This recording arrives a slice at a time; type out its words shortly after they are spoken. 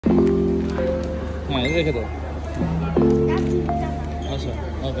রেখে দাও। আচ্ছা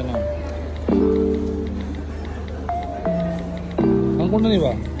ওকে নাও। কোনটা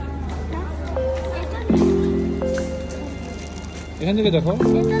নিবা? এখান থেকে দেখো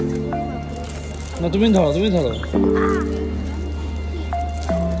না, তুমি ধরো, তুমি ধরো।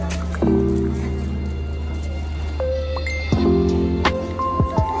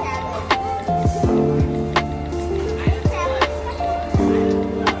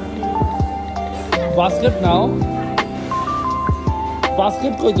 বাস্কেট নাও।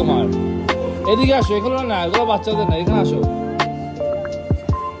 বাস্কেট কই তোমার? এদিকে আসো, এগুলো না, এগুলো বাচ্চাদের না, এখানে আসো।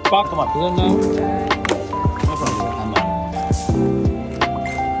 পাক তোমার নাও।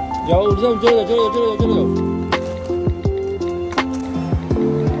 যাও, উঠে যাও, চলে যাও, চলে যাও, চলে যাও, চলে যাও।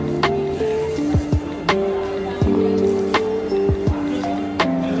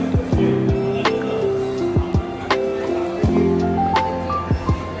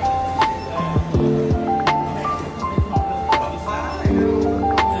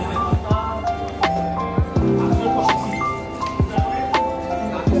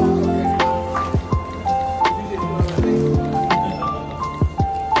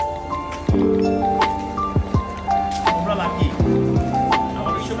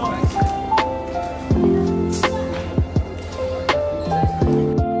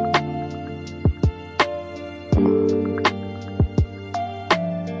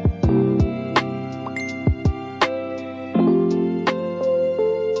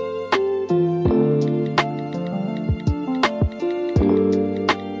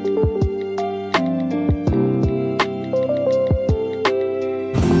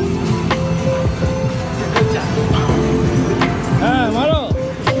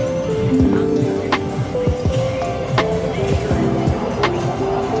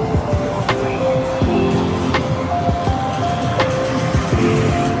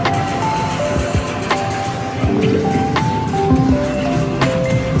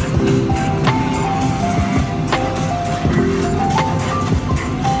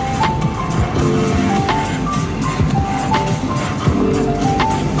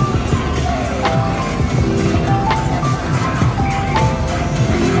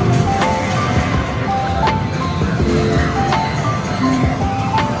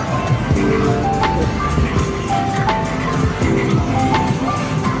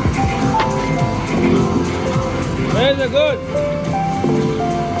 Very good.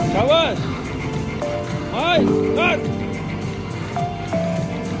 Shabash. Nice. Cut.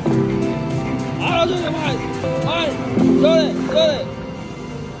 আরো জোরে ভাই। ভাই জোরে জোরে।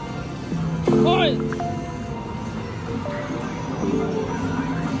 ভাই।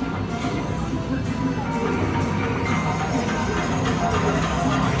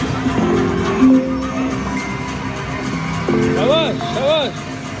 Shabash, shabash.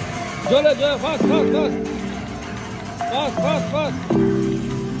 জোরে জোরে, fast, fast, fast. Fast, fast, fast.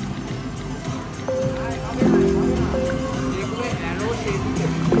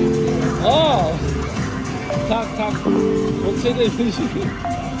 Oh, থাক থাক, হচ্ছে যে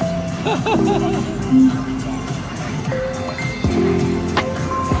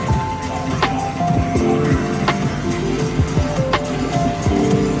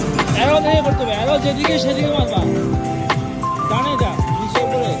অ্যারো দিয়ে করতে হবে, অ্যারো যেদিকে সেদিকে মারবা। ডানে যা, নিচে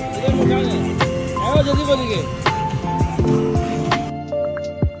উপরে, এদিকে ডানে, অ্যারো যেদিকে ওদিকে।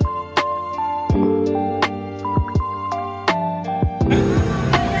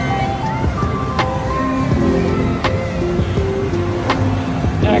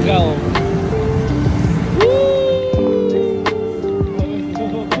 Go.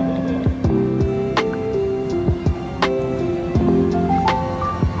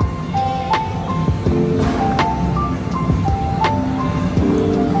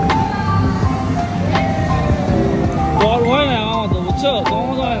 বড় হয় না আমার তো, বুঝছো, কম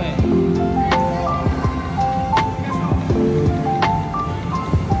হয় না।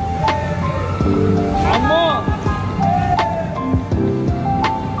 আম্মু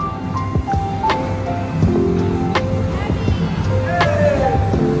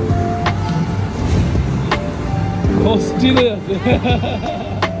হস্টিলে আছে।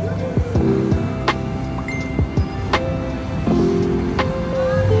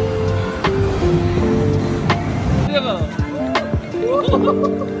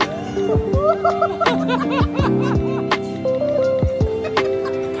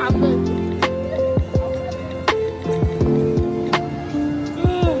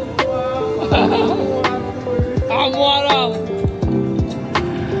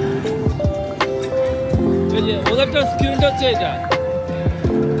 ওদেরটা স্ক্রিনটা হচ্ছে এটা,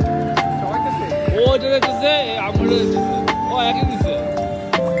 ও এটা দেখতেছে, আমরা ও একই দিচ্ছে।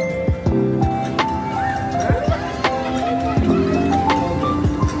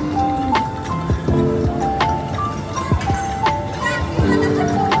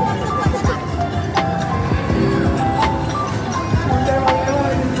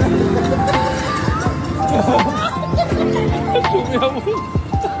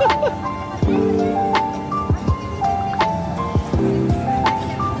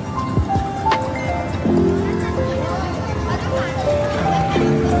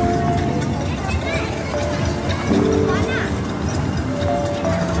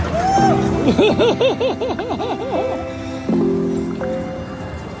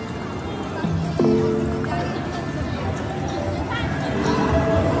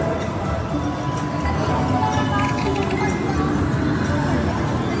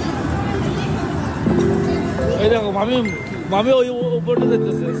 이거 맘에 오버를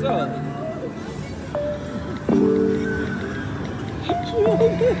됐었어.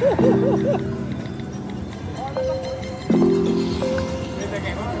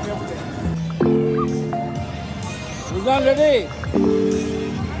 Uzan ready?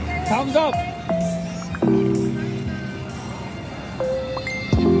 Thumbs up.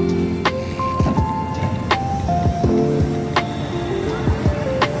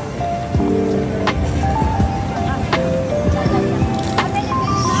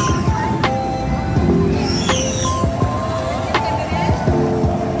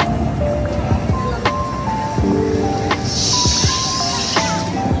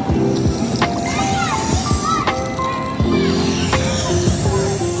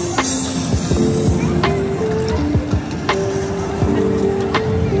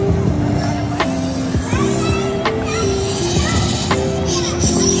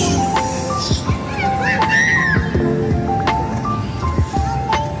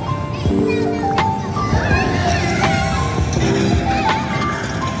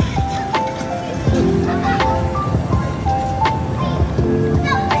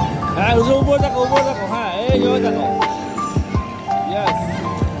 Ubur tako, ha, yo tako. Yes.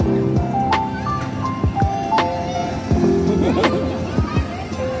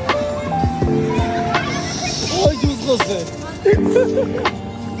 Oh, juice করছে।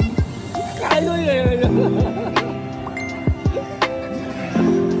 কাই হই গেল।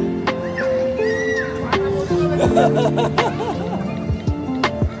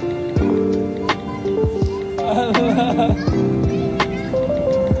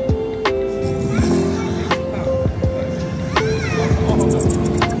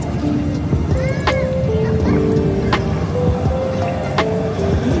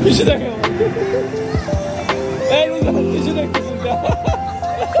 পিছে দেখো এই বুঝা পিছে দেখতেছিস না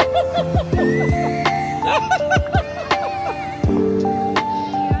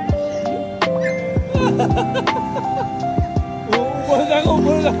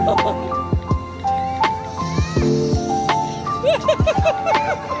উপরে দেখো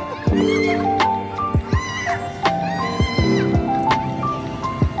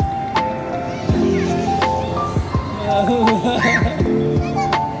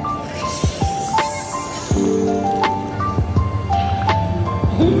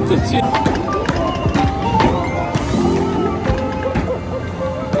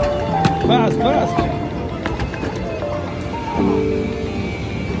Fast, fast.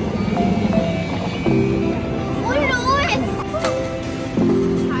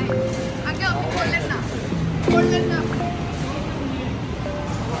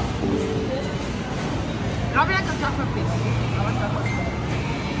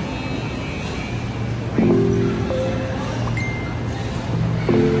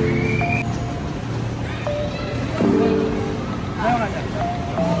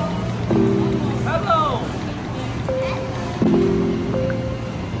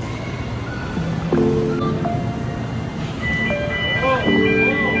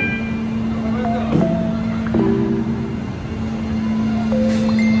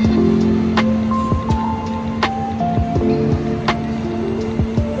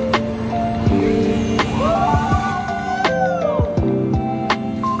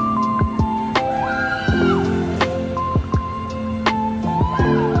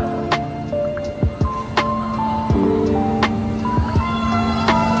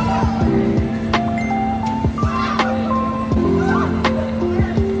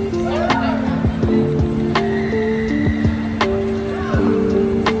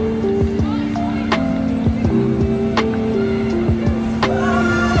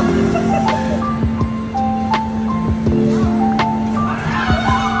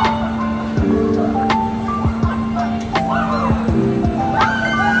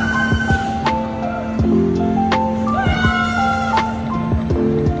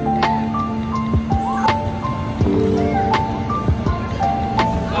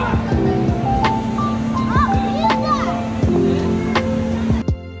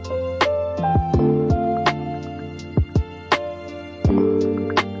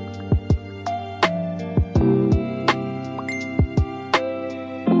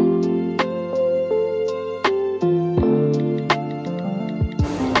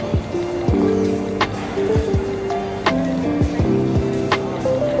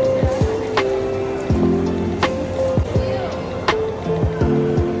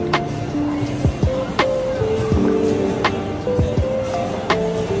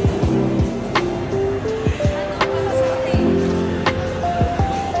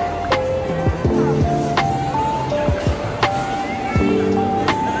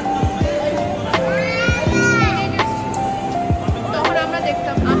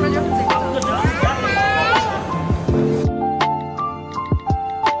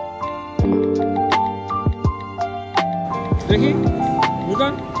 দেখি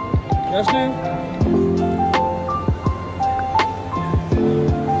বুঝান আসলে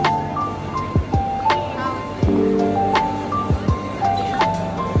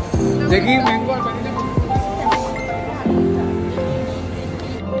দেখি mango R vanilla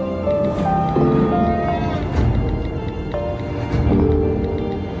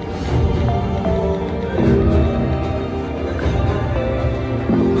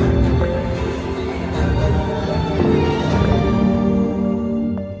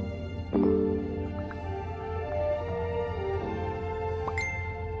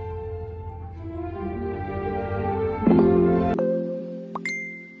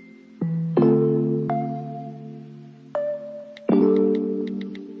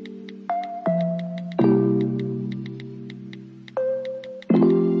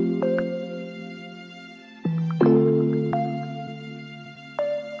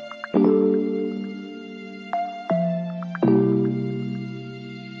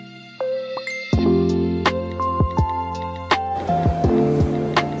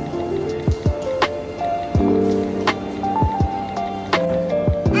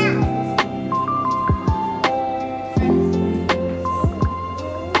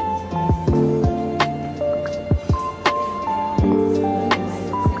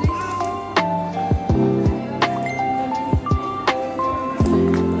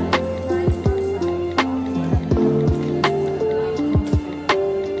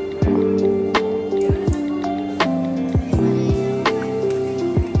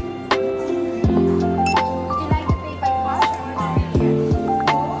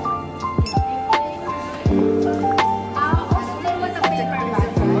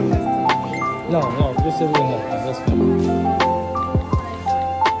No, just everything else. That's fine.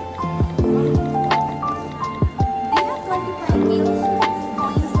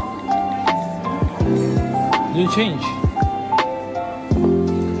 You change.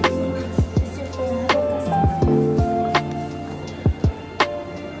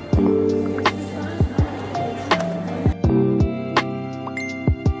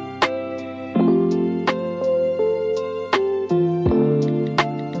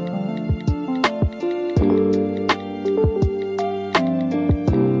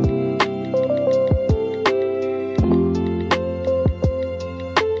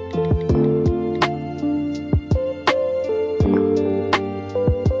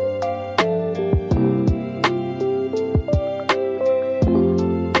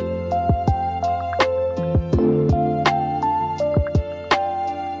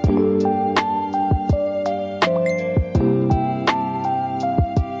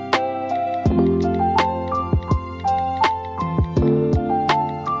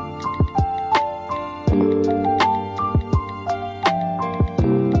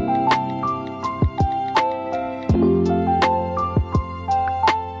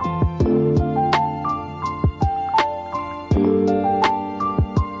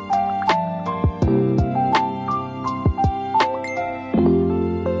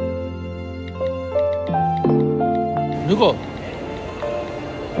 रुको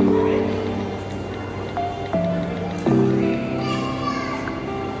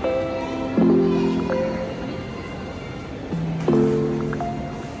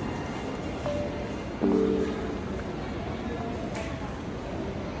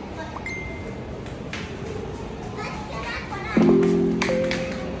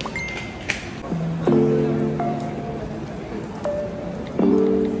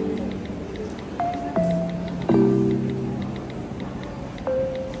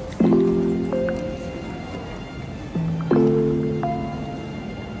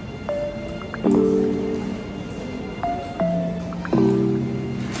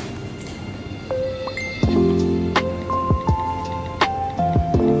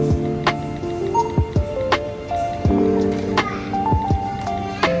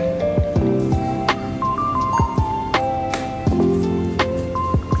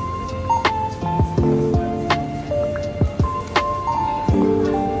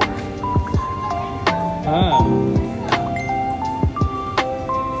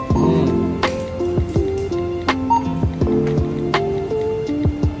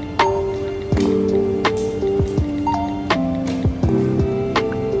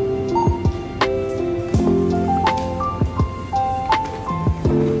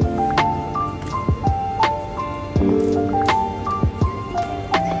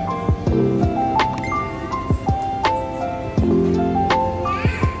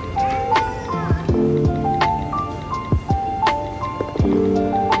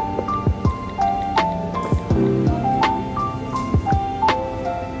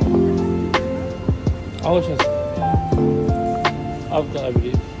অবশ্যই Afghan, I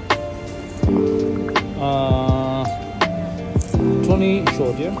believe. 20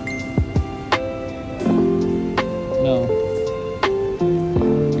 short, yeah? No.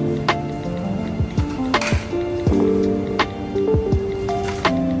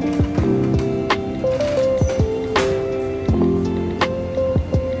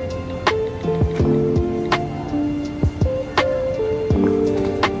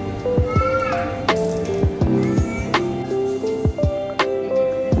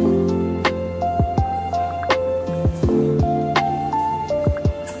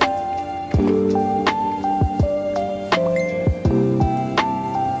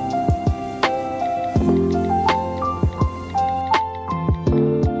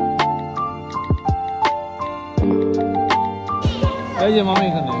 এই যে মামা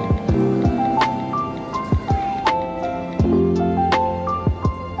এখানে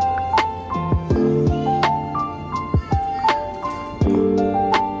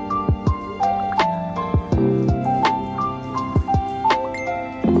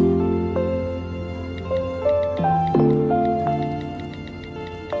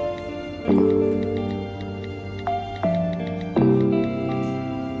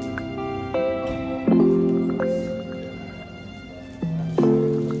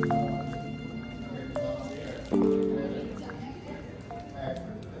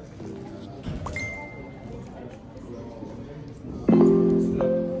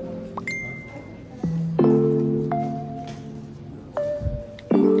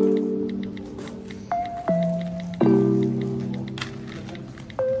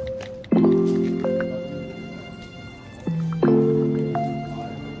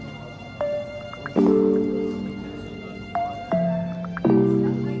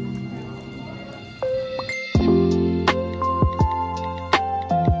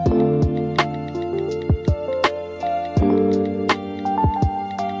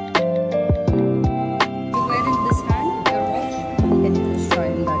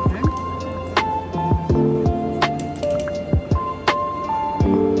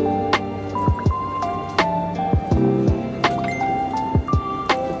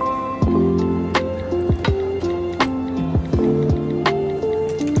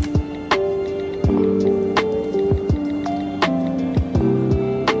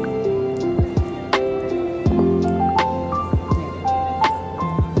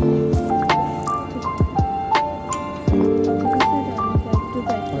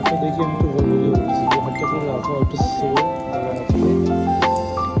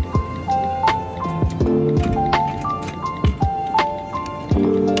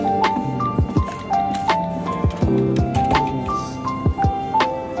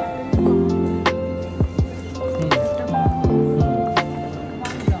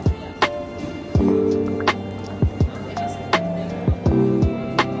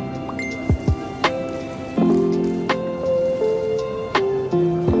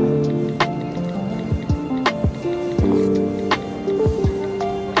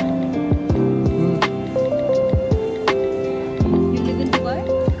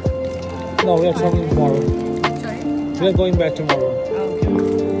No, we are traveling tomorrow. Sorry? We are going back tomorrow. Okay.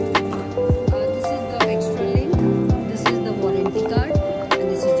 This is the extra link, this is the warranty card, and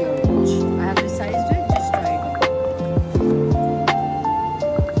this is your watch. I have resized it, just try it on.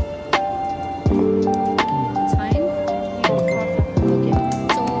 It's fine? Okay.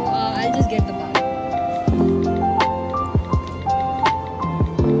 So I'll just get the bag.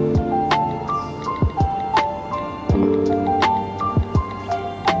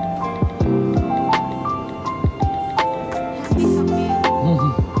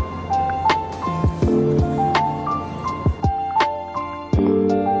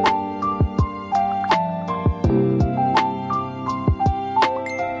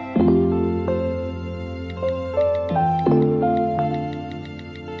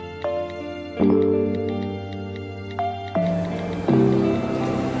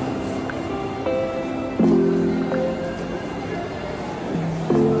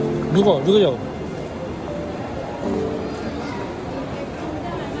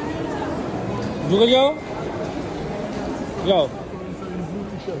 रुको जाओ जाओ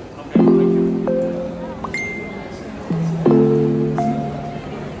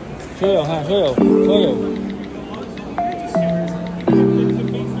所有哈，所有。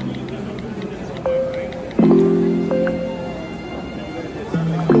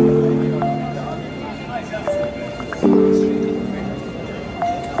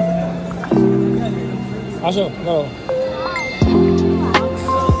阿胜，go。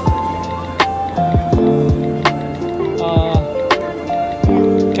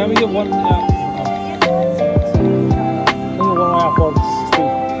Can we get one? Can we get one apple?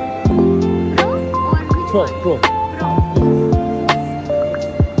 Pro. Pro.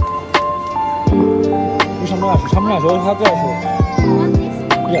 우리 샴푸야쇼. 샴푸야쇼. 하드야쇼. Want this?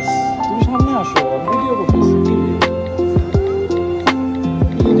 Yes. 우리 샴푸야쇼. 비디오가 비슷해.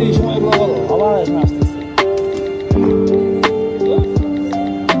 이게 되게 정말 그러거든. 아바라에 좀 할수 있어.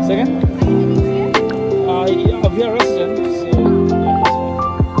 Second? Are you living here? Yeah, we are residents. So, yeah, that's fine.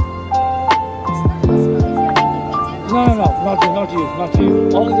 It's not possible if you're taking picture. No, not you.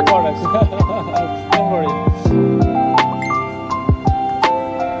 Only the products. Don't worry.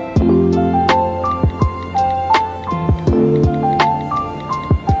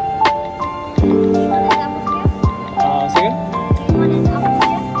 Second? Do you want it up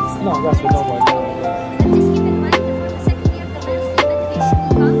here? No, that's fine. Don't worry. But just keep in mind that for the second year, the landscape medication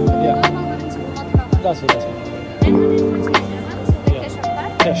will come, but Yeah. the normal ones will not cover. That's fine. 949 dirhams with the Yeah. cash on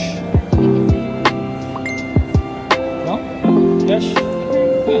card. Cash. Make it free. No? Cash?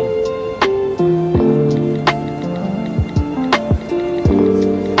 Yeah.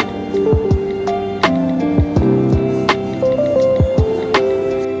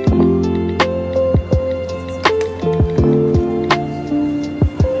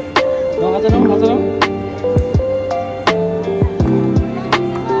 No, 하자.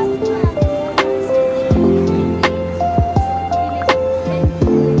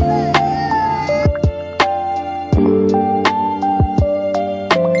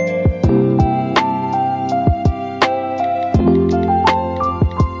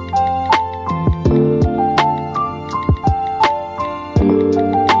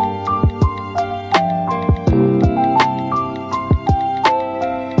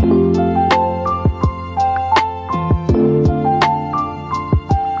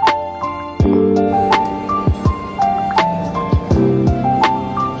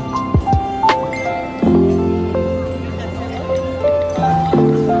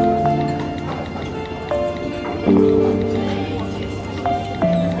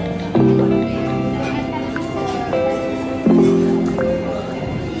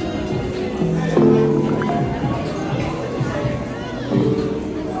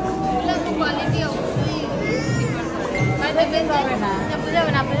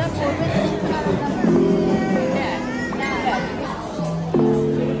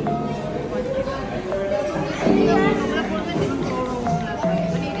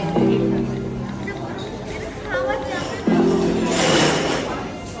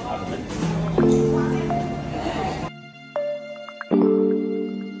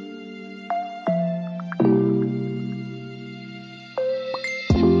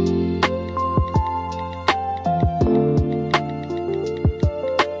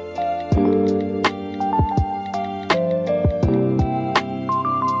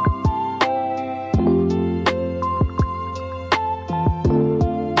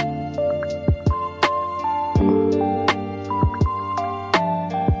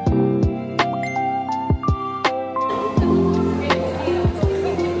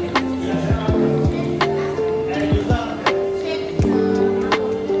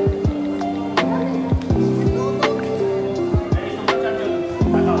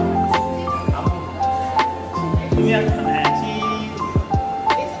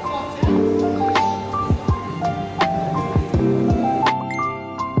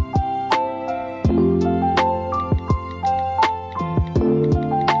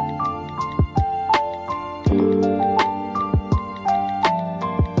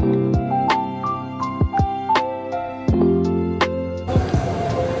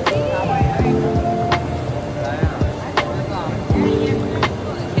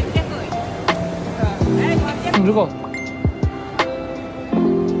 이거